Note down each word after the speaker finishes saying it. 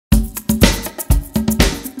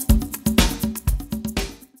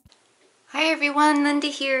everyone, Linda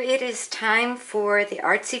here. It is time for the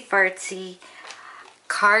Artsy Fartsy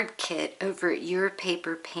card kit over at Your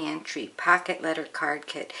Paper Pantry, pocket letter card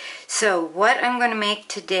kit. So what I'm going to make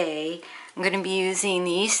today, I'm going to be using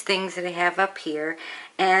these things that I have up here,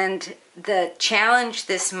 and the challenge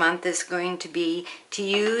this month is going to be to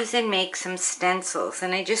use and make some stencils.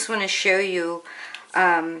 And I just want to show you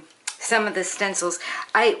some of the stencils.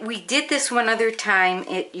 We did this one other time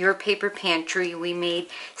at Your Paper Pantry. We made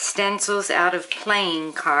stencils out of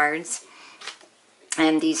playing cards,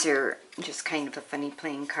 and these are just kind of a funny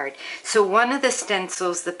playing card. So one of the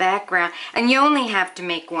stencils, the background, and you only have to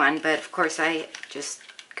make one, but of course I just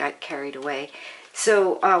got carried away.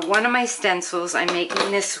 So one of my stencils I'm making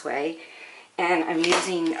this way, and I'm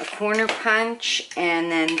using a corner punch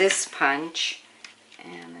and then this punch,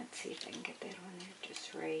 and let's see if I can get that on there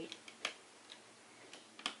just right.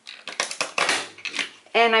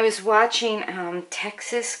 And I was watching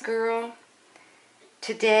Texas Girl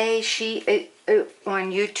today. She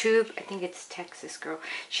on YouTube, I think it's Texas Girl.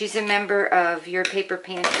 She's a member of Your Paper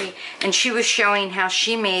Pantry, and she was showing how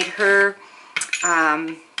she made her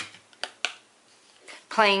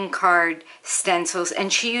playing card stencils,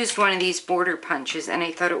 and she used one of these border punches, and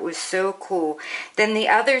I thought it was so cool. Then the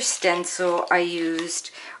other stencil I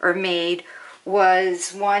used or made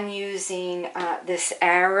was one using this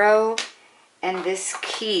arrow and this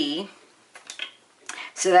key.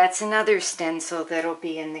 So that's another stencil that'll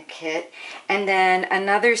be in the kit. And then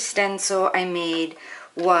another stencil I made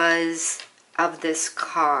was of this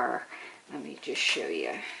car. Let me just show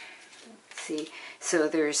you. Let's see. So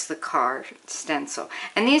there's the car stencil.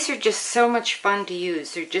 And these are just so much fun to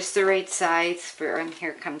use. They're just the right size for, and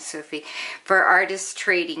here comes Sophie, for artist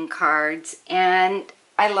trading cards. And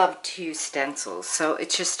I love to use stencils, so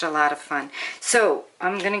it's just a lot of fun. So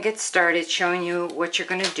I'm going to get started showing you what you're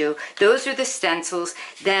going to do. Those are the stencils.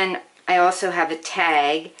 Then I also have a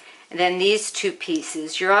tag, and then these two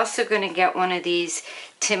pieces. You're also going to get one of these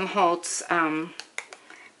Tim Holtz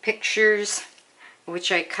pictures,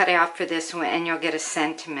 which I cut out for this one, and you'll get a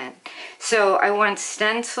sentiment. So I want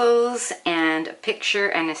stencils and a picture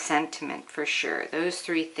and a sentiment for sure. Those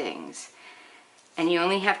three things. And you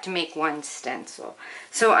only have to make one stencil.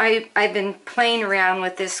 So I've been playing around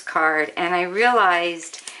with this card, and I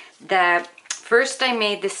realized that first I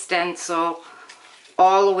made the stencil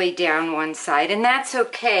all the way down one side, and that's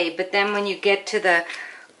okay, but then when you get to the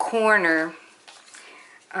corner,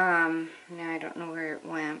 now I don't know where it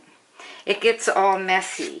went, it gets all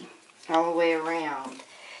messy all the way around.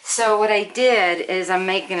 So what I did is I'm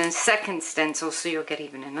making a second stencil, so you'll get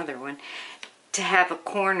even another one, to have a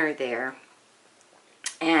corner there.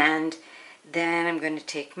 And then I'm going to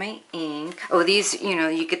take my ink. Oh, these, you know,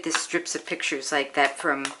 you get the strips of pictures like that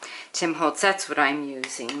from Tim Holtz. That's what I'm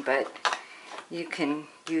using, but you can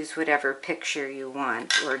use whatever picture you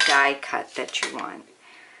want or die cut that you want.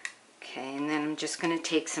 Okay, and then I'm just going to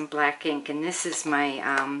take some black ink, and this is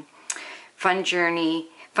my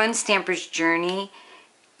Fun Stamper's Journey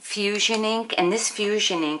Fusion ink, and this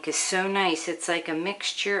Fusion ink is so nice. It's like a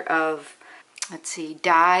mixture of, let's see,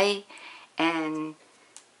 dye and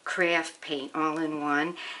craft paint all in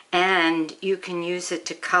one, and you can use it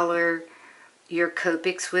to color your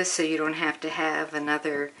Copics with, so you don't have to have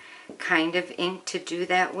another kind of ink to do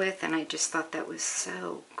that with, and I just thought that was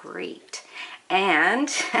so great. And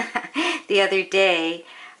the other day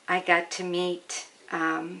I got to meet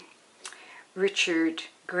Richard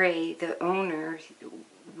Gray, the owner.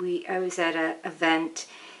 I was at an event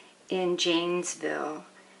in Janesville,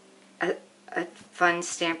 a Fun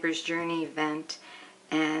Stamper's Journey event,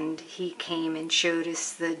 and he came and showed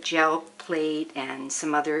us the gel plate and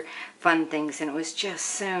some other fun things, and it was just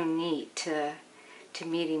so neat to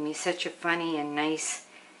meet him. He's such a funny and nice,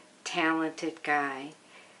 talented guy.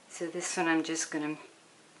 So this one I'm just going to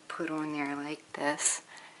put on there like this.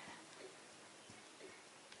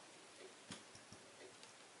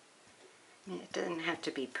 It doesn't have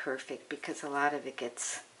to be perfect because a lot of it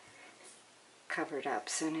gets covered up.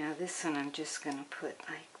 So now this one I'm just going to put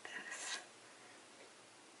like this.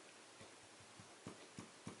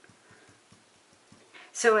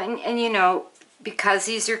 So, and you know, because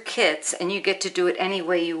these are kits and you get to do it any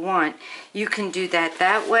way you want, you can do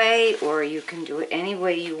that way, or you can do it any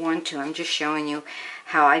way you want to. I'm just showing you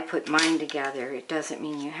how I put mine together. It doesn't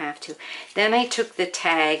mean you have to. Then I took the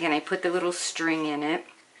tag and I put the little string in it,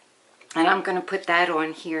 and I'm going to put that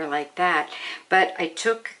on here like that. But I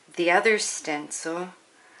took the other stencil,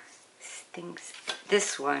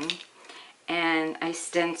 this one, and I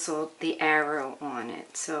stenciled the arrow on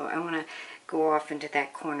it. So I want to go off into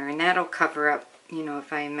that corner, and that'll cover up, you know,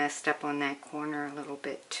 if I messed up on that corner a little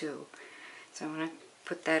bit too. So I'm going to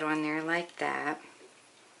put that on there like that.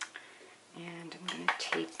 And I'm going to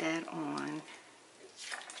tape that on.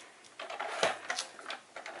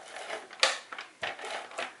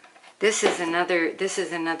 This is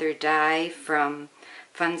another die from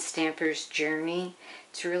Fun Stamper's Journey.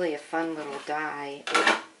 It's really a fun little die.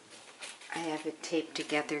 I have it taped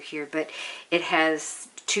together here, but it has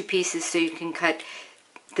two pieces, so you can cut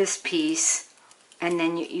this piece, and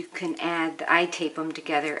then you can add, I tape them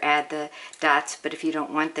together, add the dots, but if you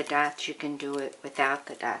don't want the dots, you can do it without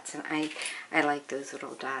the dots, and I like those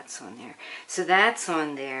little dots on there. So that's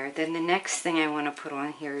on there. Then the next thing I want to put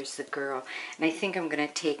on here is the girl, and I think I'm going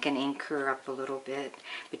to take and ink her up a little bit,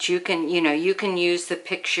 but you can, you can use the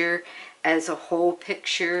picture as a whole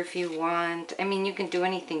picture if you want. I mean, you can do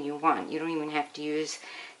anything you want. You don't even have to use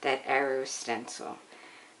that arrow stencil.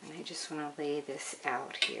 And I just want to lay this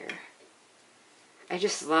out here. I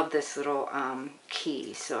just love this little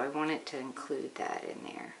key, so I wanted to include that in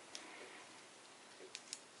there.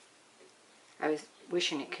 I was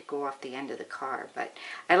wishing it could go off the end of the card, but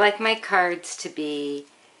I like my cards to be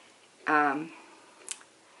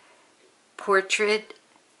portrait,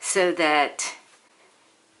 so that,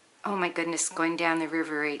 oh my goodness, going down the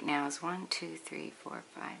river right now is 1, 2, 3, 4,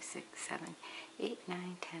 5, 6, 7, 8,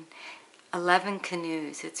 9, 10, 11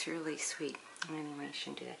 canoes. It's really sweet. Anyway, I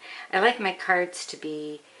shouldn't do that. I like my cards to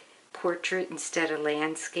be portrait instead of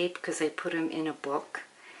landscape because I put them in a book.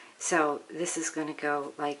 So this is going to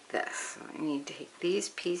go like this. So I need to take these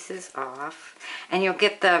pieces off, and you'll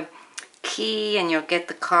get the key and you'll get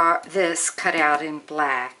the this cut out in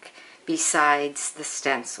black besides the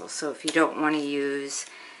stencil. So if you don't want to use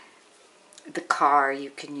the car,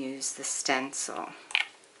 you can use the stencil.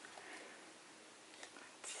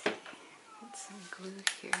 Let's see. Put some glue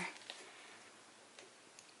here.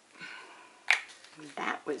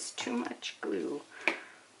 That was too much glue. I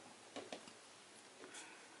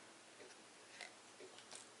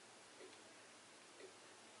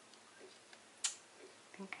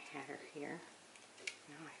think I had her here.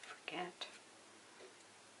 No, I forget.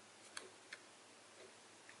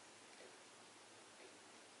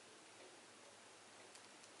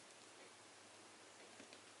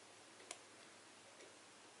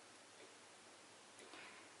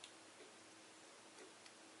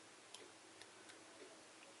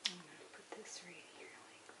 Right here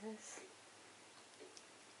like this.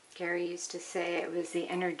 Gary used to say it was the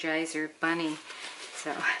Energizer Bunny,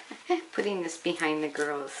 so putting this behind the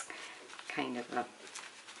girl is kind of a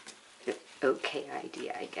okay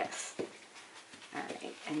idea, I guess.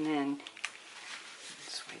 Alright, and then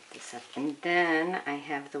let's wipe this up, and then I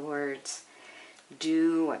have the words,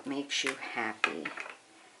 do what makes you happy,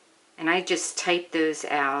 and I just typed those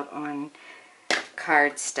out on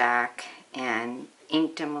cardstock and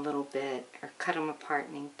inked them a little bit, or cut them apart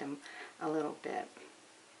and inked them a little bit.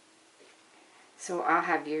 So I'll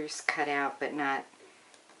have yours cut out, but not,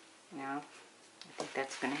 I think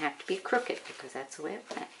that's going to have to be crooked because that's the way it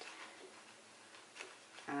went.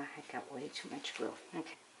 I got way too much glue.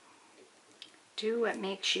 Okay. Do what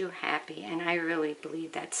makes you happy, and I really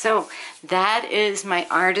believe that. So that is my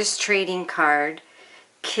artist trading card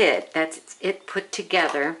kit. That's it put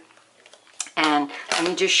together. And let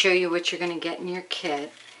me just show you what you're going to get in your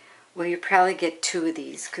kit. Well, you probably get 2 of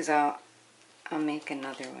these because I'll make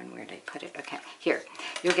another one. Where did I put it? Okay, here.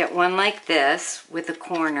 You'll get one like this with a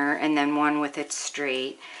corner, and then one with it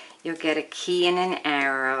straight. You'll get a key and an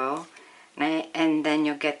arrow, and then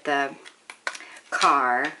you'll get the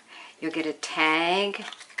car. You'll get a tag,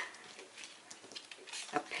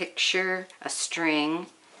 a picture, a string.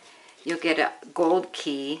 You'll get a gold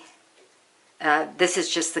key. This is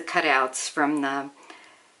just the cutouts from the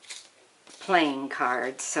playing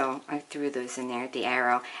cards, so I threw those in there, the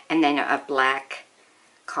arrow, and then a black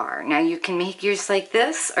car. Now you can make yours like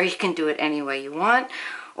this, or you can do it any way you want,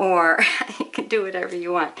 or you can do whatever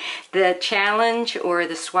you want. The challenge, or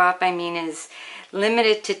the swap, I mean, is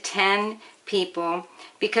limited to 10 people,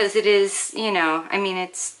 because it is,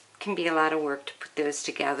 it can be a lot of work to put those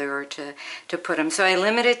together, or to put them. So I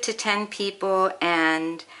limit it to 10 people,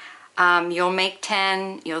 and you'll make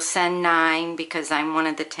 10, you'll send 9 because I'm one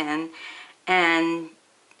of the 10, and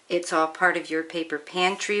it's all part of Your Paper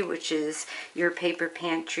Pantry, which is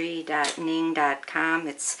yourpaperpantry.ning.com.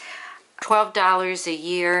 It's $12 a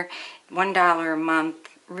year, $1 a month.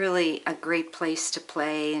 Really a great place to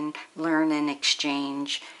play and learn and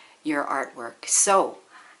exchange your artwork. So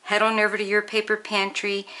head on over to Your Paper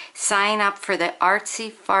Pantry, sign up for the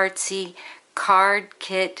Artsy Fartsy card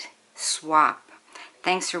kit swap.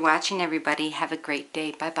 Thanks for watching, everybody. Have a great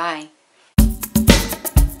day. Bye-bye.